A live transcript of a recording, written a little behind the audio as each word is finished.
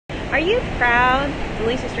Are you proud?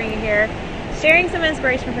 Alecia Stringer here, sharing some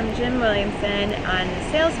inspiration from Jim Williamson on the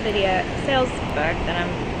sales book that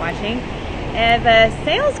I'm watching, of a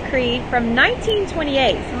sales creed from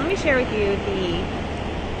 1928. So let me share with you the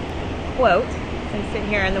quote. I'm sitting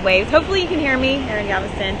here on the waves. Hopefully you can hear me here in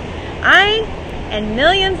Galveston. I and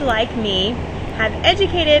millions like me have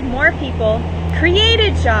educated more people,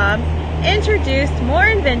 created jobs, introduced more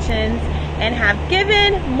inventions, and have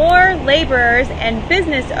given more laborers and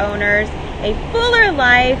business owners a fuller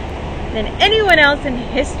life than anyone else in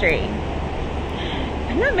history.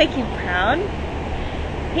 Doesn't that make you proud?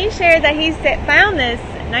 He shared that he found this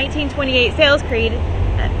 1928 sales creed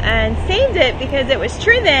and saved it because it was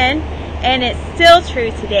true then and it's still true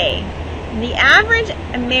today. The average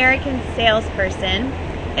American salesperson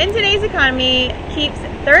in today's economy keeps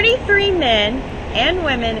 33 men and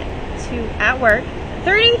women at work,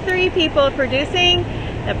 33 people producing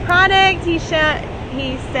the product he or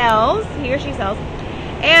she sells,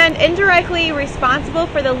 and indirectly responsible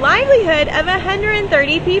for the livelihood of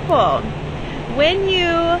 130 people. When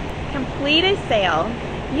you complete a sale,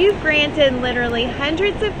 you've granted literally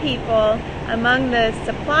hundreds of people among the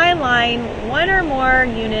supply line one or more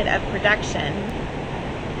unit of production.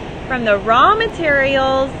 From the raw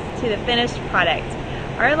materials to the finished product,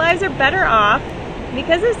 our lives are better off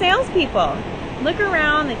because of salespeople. Look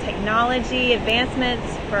around, the technology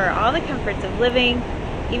advancements for all the comforts of living,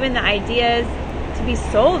 even the ideas to be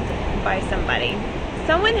sold by somebody.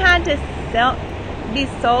 Someone had to be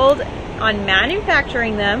sold on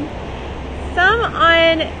manufacturing them, some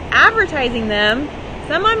on advertising them,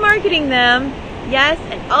 some on marketing them, yes,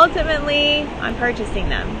 and ultimately on purchasing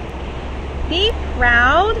them. Be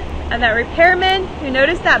proud of that repairman who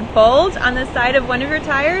noticed that bulge on the side of one of your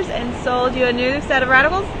tires and sold you a new set of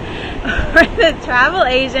radicals, or the travel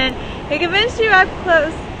agent who convinced you up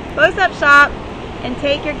close up shop and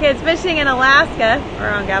take your kids fishing in Alaska, or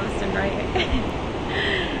on Galveston, right?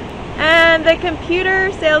 And the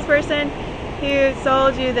computer salesperson who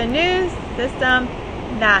sold you the new system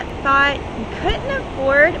that thought you couldn't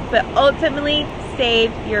afford but ultimately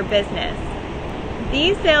saved your business.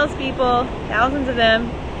 These salespeople, thousands of them,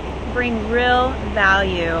 bring real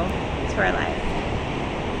value to our lives.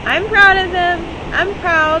 I'm proud of them. I'm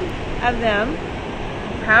proud of them.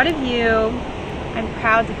 I'm proud of you. I'm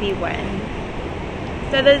proud to be one.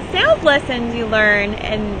 So the sales lessons you learn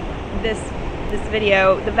in this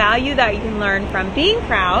video, the value that you can learn from being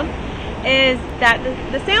proud, is that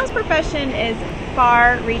the sales profession is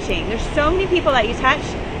far-reaching. There's so many people that you touch,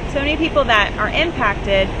 so many people that are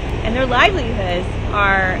impacted, and their livelihoods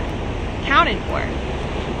are accounted for.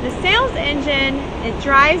 The sales engine, it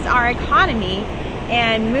drives our economy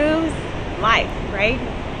and moves life, right?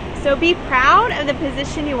 So be proud of the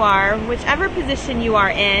position you are, whichever position you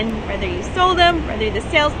are in, whether you sold them, whether you're the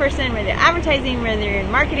salesperson, whether you're advertising, whether you're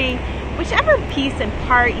in marketing, whichever piece and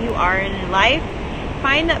part you are in life,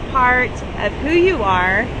 find that part of who you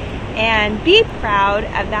are and be proud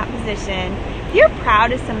of that position. If you're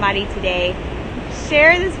proud of somebody today,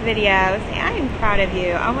 share this video, say I am proud of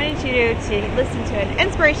you. I wanted you to listen to an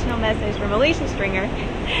inspirational message from Alecia Stringer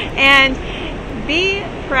and be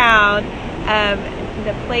proud of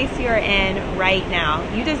the place you're in right now.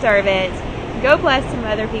 You deserve it. Go bless some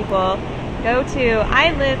other people. Go to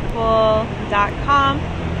iliveful.com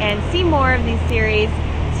and see more of these series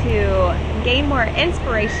to gain more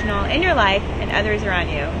inspirational in your life and others around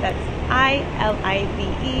you. That's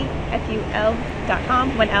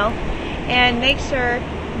iliveful.com, one L. And make sure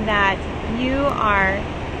that you are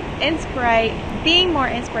being more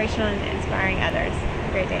inspirational and inspiring others. Have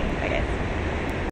a great day. Bye, guys.